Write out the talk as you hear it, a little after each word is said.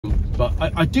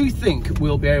but I do think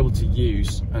we'll be able to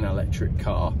use an electric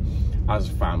car as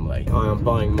a family. I am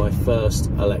buying my first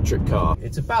electric car.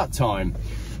 It's about time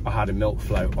I had a milk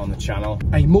float on the channel.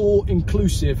 A more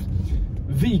inclusive,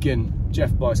 vegan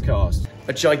Geoff Buys Cars.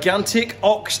 A gigantic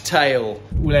oxtail.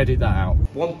 We'll edit that out.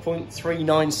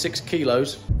 1.396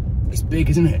 kilos. It's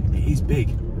big, isn't it? It is big.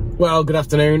 Well, good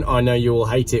afternoon. I know you all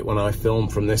hate it when I film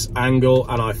from this angle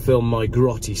and I film my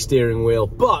grotty steering wheel,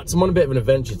 but I'm on a bit of an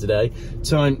adventure today.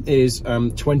 Time is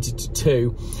 20 to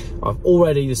 2. I've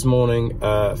already this morning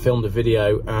filmed a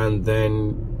video, and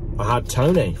then I had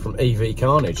Tony from EV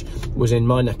Carnage was in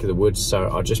my neck of the woods,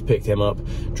 so I just picked him up,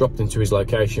 dropped him to his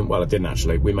location. Well, I didn't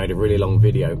actually. We made a really long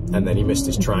video, and then he missed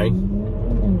his train.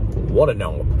 What a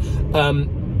knob.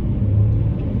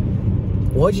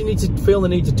 Why do you need to feel the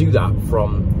need to do that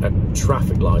from a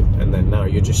traffic light, and then now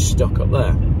you're just stuck up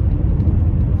there?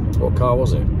 What car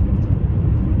was it?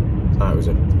 Oh, it was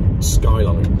a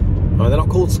Skyline. Oh, they're not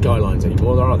called Skylines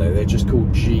anymore, are they? They're just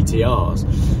called GTRs.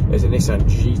 There's a Nissan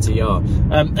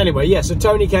GTR. Anyway, yeah, so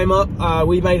Tony came up.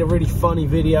 We made a really funny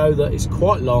video that is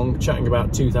quite long, chatting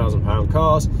about £2,000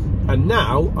 cars. And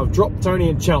now I've dropped Tony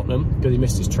in Cheltenham because he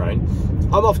missed his train.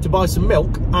 I'm off to buy some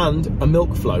milk and a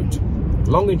milk float.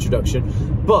 Long introduction,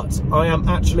 but I am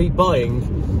actually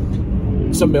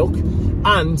buying some milk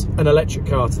and an electric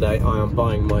car today. I am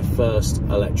buying my first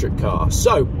electric car.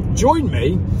 So join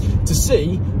me to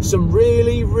see some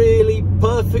really, really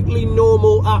perfectly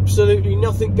normal, absolutely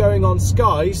nothing going on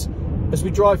skies as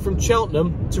we drive from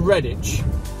Cheltenham to Redditch.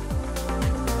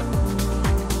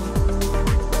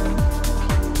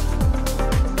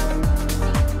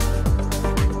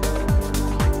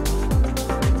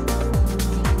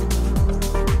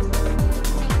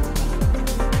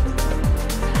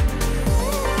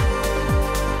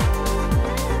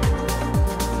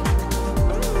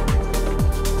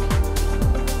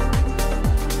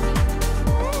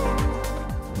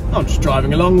 I'm just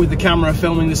driving along with the camera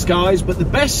filming the skies, but the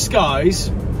best skies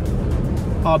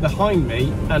are behind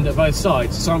me and at both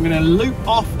sides. So I'm going to loop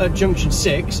off at junction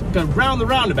 6, go round the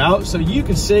roundabout so you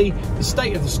can see the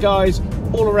state of the skies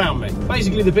all around me.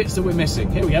 Basically the bits that we're missing.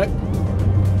 Here we go.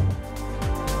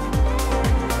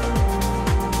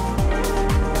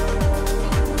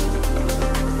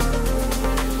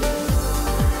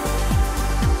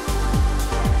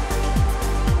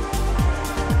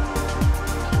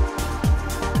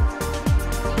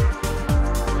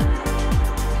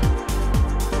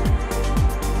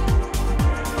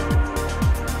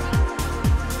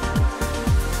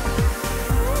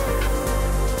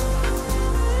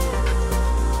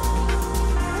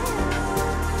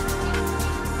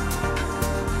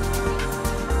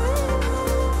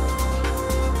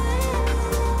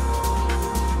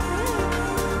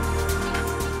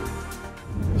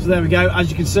 So there we go,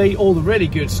 as you can see, all the really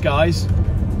good skies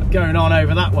going on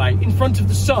over that way, in front of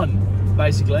the sun,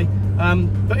 basically.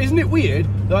 But isn't it weird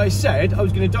that I said I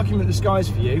was going to document the skies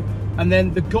for you, and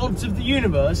then the gods of the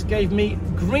universe gave me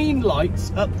green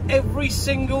lights up every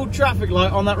single traffic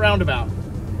light on that roundabout?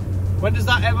 When does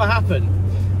that ever happen?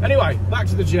 Anyway, back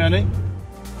to the journey.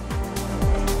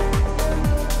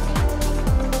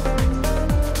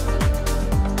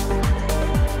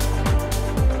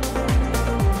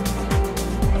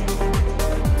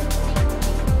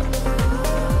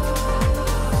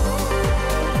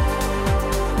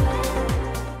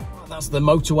 The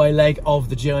motorway leg of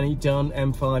the journey done,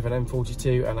 M5 and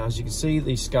M42, and as you can see,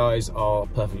 these skies are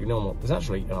perfectly normal. There's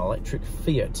actually an electric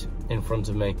Fiat in front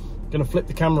of me. I'm going to flip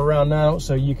the camera around now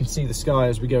so you can see the sky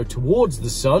as we go towards the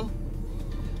sun,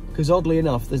 because oddly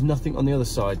enough there's nothing on the other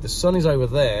side. The sun is over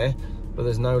there, but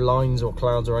there's no lines or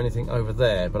clouds or anything over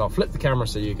there. But I'll flip the camera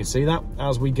so you can see that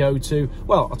as we go to,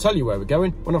 well, I'll tell you where we're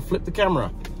going when I flip the camera.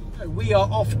 We are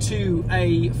off to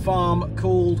a farm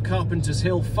called Carpenter's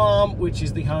Hill Farm, which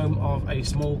is the home of a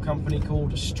small company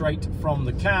called Straight From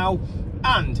The Cow.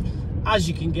 And as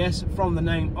you can guess from the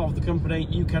name of the company,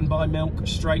 you can buy milk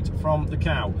straight from the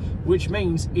cow, which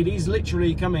means it is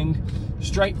literally coming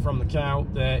straight from the cow.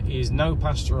 There is no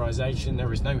pasteurization,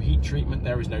 there is no heat treatment,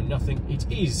 there is no nothing. It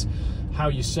is, how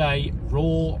you say,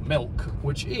 raw milk,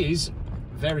 which is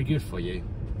very good for you.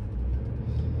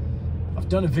 I've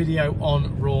done a video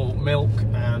on raw milk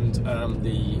and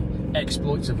the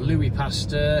exploits of Louis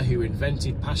Pasteur, who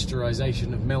invented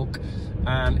pasteurization of milk,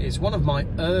 and it's one of my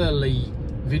early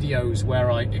videos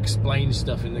where I explain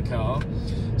stuff in the car,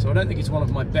 so I don't think it's one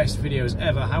of my best videos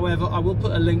ever. However, I will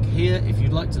put a link here if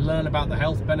you'd like to learn about the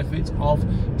health benefits of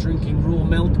drinking raw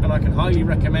milk, and I can highly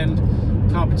recommend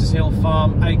Carpenter's Hill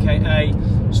Farm, aka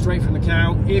Straight From The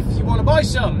Cow, if you want to buy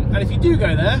some. And if you do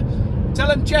go there, tell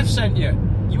them Geoff sent you.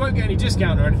 You won't get any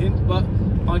discount or anything, but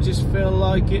I just feel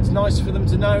like it's nice for them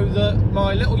to know that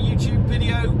my little YouTube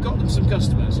video got them some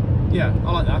customers. Yeah,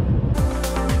 I like that.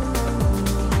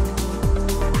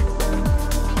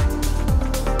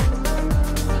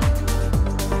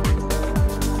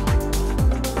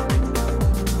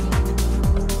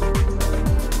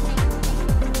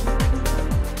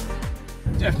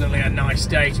 Definitely a nice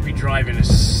day to be driving a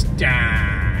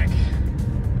Stag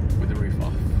with the roof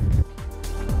off.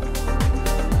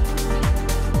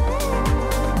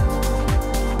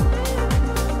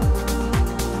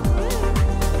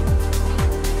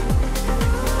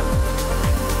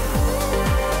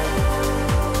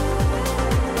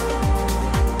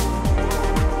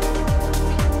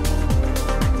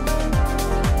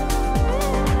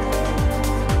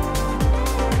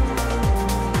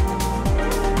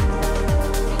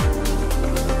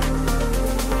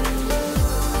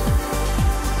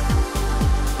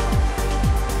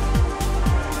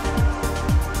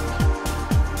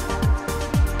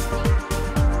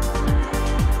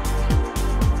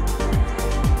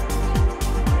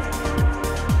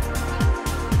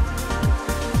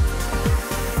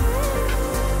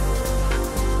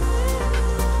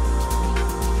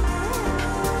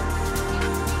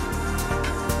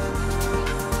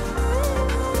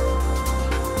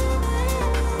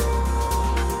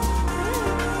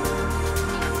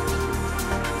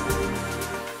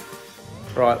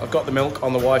 Right, I've got the milk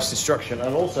on the wife's instruction.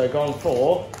 I've also gone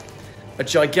for a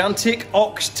gigantic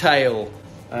oxtail.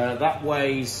 That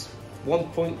weighs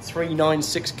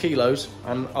 1.396 kilos,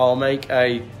 and I'll make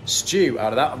a stew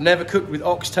out of that. I've never cooked with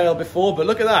oxtail before, but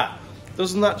look at that.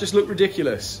 Doesn't that just look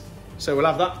ridiculous? So we'll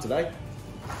have that today.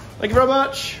 Thank you very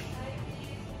much.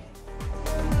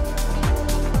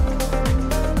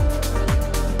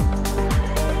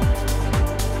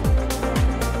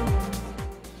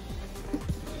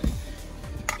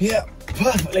 Yeah,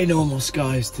 perfectly normal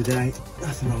skies today.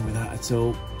 Nothing wrong with that at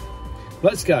all.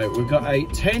 Let's go. We've got a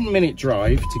 10-minute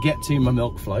drive to get to my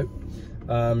milk float.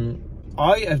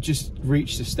 I have just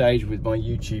reached a stage with my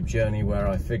YouTube journey where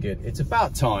I figured it's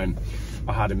about time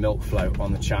I had a milk float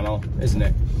on the channel, isn't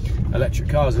it? Electric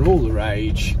cars are all the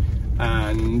rage,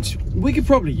 and we could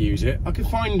probably use it. I could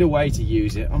find a way to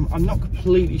use it. I'm not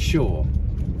completely sure.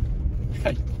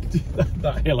 Hey,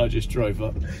 that hill I just drove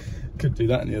up. Could do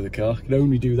that in the other car. Could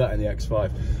only do that in the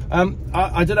X5.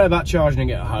 I don't know about charging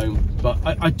it at home, but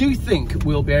I do think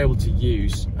we'll be able to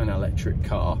use an electric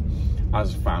car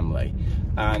as a family.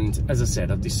 And as I said,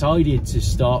 I've decided to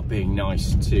start being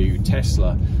nice to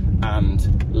Tesla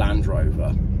and Land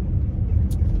Rover.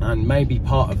 And maybe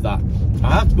part of that,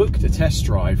 I have booked a test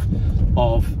drive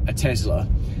of a Tesla,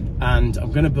 and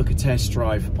I'm going to book a test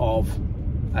drive of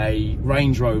a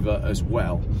Range Rover as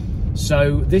well.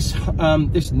 So this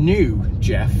this new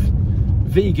Geoff,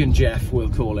 vegan Geoff we'll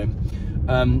call him,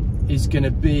 is going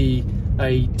to be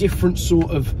a different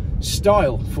sort of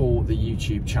style for the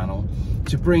YouTube channel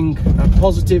to bring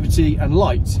positivity and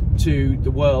light to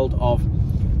the world of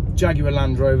Jaguar,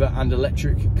 Land Rover and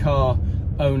electric car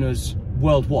owners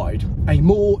worldwide. A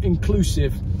more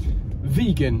inclusive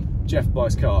vegan Geoff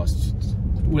Buys Cars.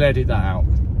 We'll edit that out.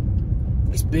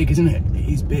 It's big, isn't it? It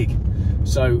is big.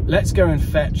 So let's go and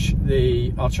fetch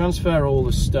I'll transfer all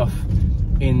the stuff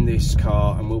in this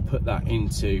car and we'll put that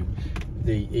into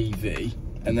the EV,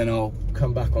 and then I'll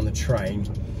come back on the train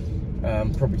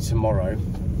probably tomorrow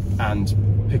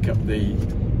and pick up the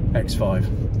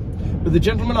X5. But the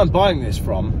gentleman I'm buying this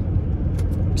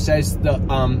from says that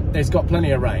it's got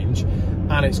plenty of range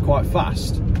and it's quite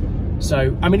fast.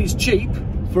 So, I mean, it's cheap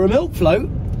for a milk float.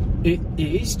 It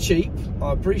is cheap.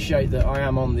 I appreciate that I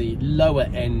am on the lower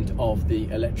end of the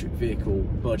electric vehicle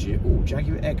budget. Oh,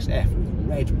 Jaguar XF with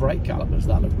red brake calipers,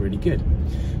 that looked really good.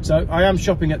 So I am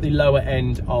shopping at the lower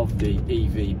end of the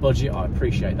EV budget. I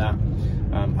appreciate that.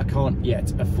 I can't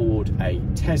yet afford a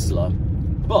Tesla,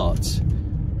 but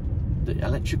the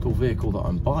electrical vehicle that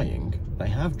I'm buying, they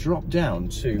have dropped down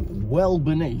to well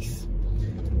beneath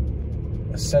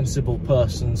a sensible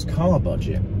person's car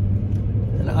budget.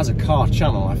 And as a car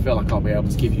channel, I feel like I'll be able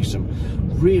to give you some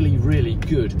really, really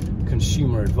good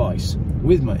consumer advice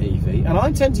with my EV. And I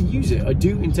intend to use it. I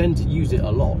do intend to use it a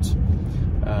lot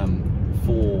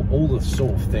for all the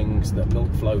sort of things that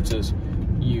milk floaters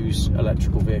use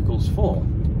electrical vehicles for.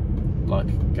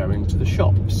 Like going to the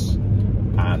shops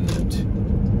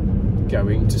and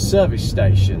going to service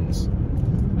stations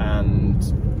and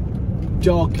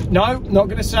no, not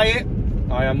going to say it.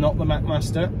 I am not the Mac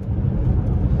Master.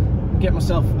 Get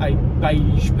myself a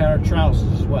beige pair of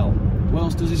trousers as well. What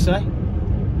else does it say?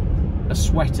 A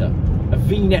sweater, a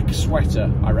V-neck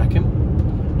sweater, I reckon,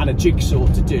 and a jigsaw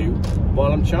to do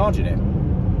while I'm charging it.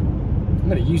 I'm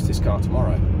going to use this car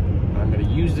tomorrow. I'm going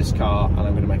to use this car and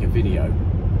I'm going to make a video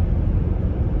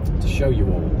to show you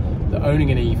all that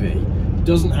owning an EV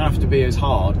doesn't have to be as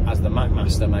hard as the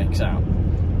McMaster makes out.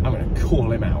 I'm going to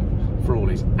call him out for all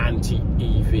his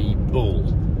anti-EV bull,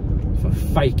 for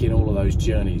faking all of those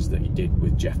journeys that he did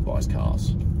with Geoff Buys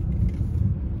Cars.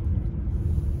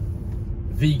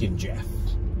 Vegan Geoff.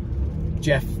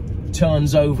 Geoff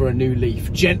turns over a new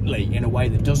leaf gently in a way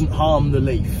that doesn't harm the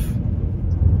leaf.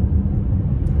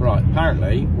 Right,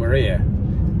 apparently we're here,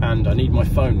 and I need my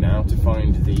phone now to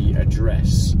find the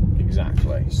address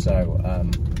exactly. So,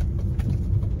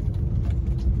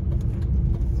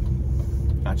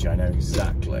 actually I know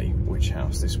exactly which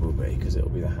house this will be, because it'll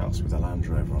be the house with the Land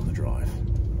Rover on the drive.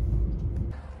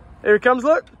 Here it comes,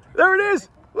 look! There it is!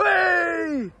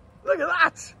 Whee! Look at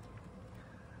that!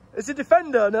 It's a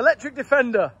Defender, an electric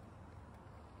Defender.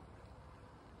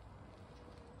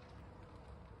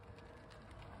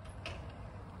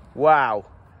 Wow.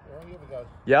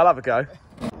 Yeah, I'll have a go.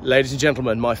 Ladies and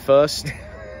gentlemen, the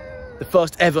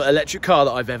first ever electric car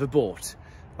that I've ever bought.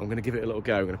 I'm going to give it a little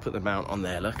go. I'm going to put the mount on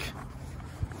there, look.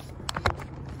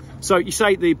 So you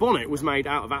say the bonnet was made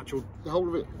out of actual... The whole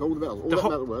of it, all the metal, all that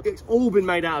metal work. It's all been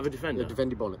made out of a Defender? The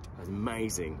Defender bonnet. That's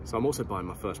amazing. So I'm also buying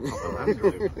my first proper Land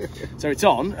Rover. So it's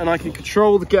on, and I can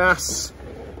control the gas.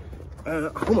 I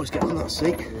almost get on that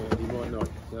seat. Yeah, you might not.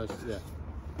 No, yeah.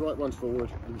 Right one's forward,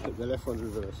 and the left one's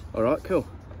reverse. All right, cool.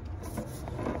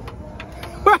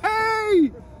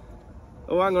 Hey!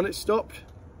 Oh, hang on, it stopped.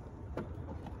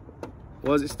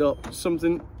 Why has it stopped?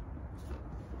 Something...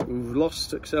 We've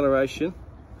lost acceleration.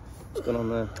 What's going on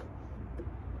there?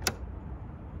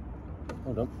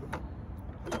 Hold on.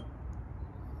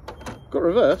 Got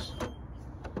reverse?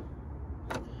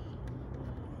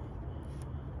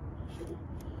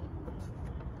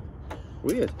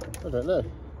 Weird. I don't know.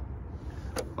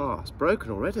 Oh, it's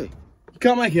broken already. You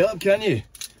can't make it up, can you?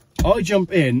 I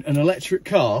jump in an electric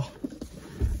car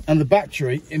and the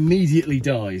battery immediately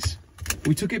dies.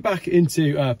 We took it back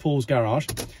into Paul's garage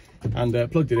and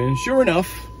plugged it in. Sure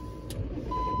enough,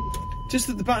 just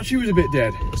that the battery was a bit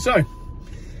dead. So,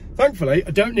 thankfully,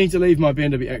 I don't need to leave my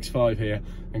BMW X5 here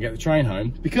and get the train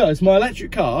home, because my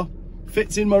electric car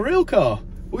fits in my real car,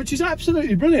 which is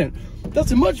absolutely brilliant.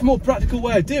 That's a much more practical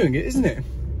way of doing it, isn't it?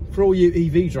 For all you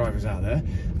EV drivers out there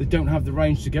that don't have the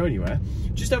range to go anywhere,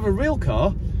 just have a real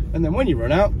car, and then when you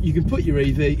run out, you can put your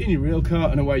EV in your real car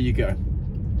and away you go.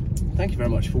 Thank you very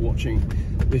much for watching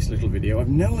this little video. I've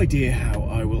no idea how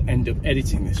I will end up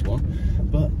editing this one,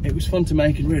 but it was fun to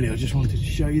make, and really I just wanted to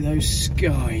show you those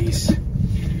skies.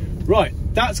 Right,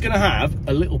 that's going to have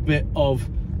a little bit of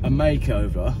a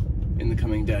makeover in the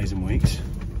coming days and weeks.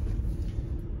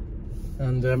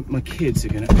 And my kids are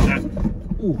going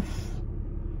to... Oof.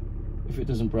 If it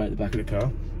doesn't break the back of the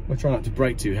car, I'll try not to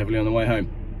brake too heavily on the way home.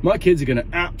 My kids are going to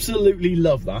absolutely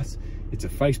love that. It's a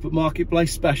Facebook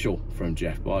Marketplace special from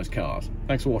Geoff Buys Cars.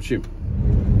 Thanks for watching.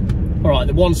 All right,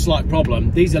 the one slight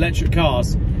problem, these electric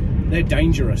cars, they're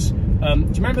dangerous. Do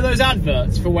you remember those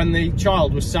adverts for when the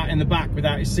child was sat in the back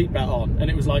without his seatbelt on,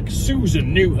 and it was like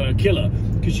Susan knew her killer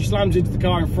because she slams into the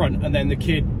car in front and then the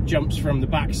kid jumps from the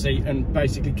back seat and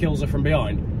basically kills her from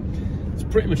behind? It's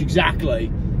pretty much exactly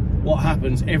what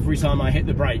happens every time I hit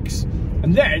the brakes.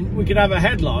 And then we could have a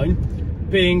headline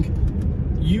being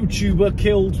YouTuber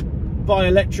killed by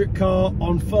electric car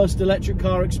on first electric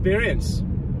car experience.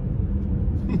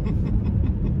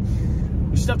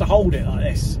 We just have to hold it like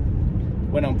this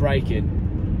when I'm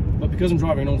braking, but because I'm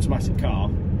driving an automatic car,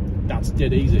 that's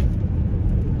dead easy.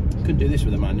 Couldn't do this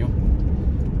with a manual.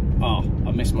 Ah,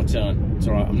 I missed my turn. It's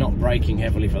all right, I'm not braking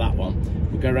heavily for that one.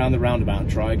 We'll go around the roundabout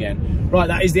and try again. Right,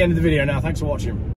 that is the end of the video now. Thanks for watching.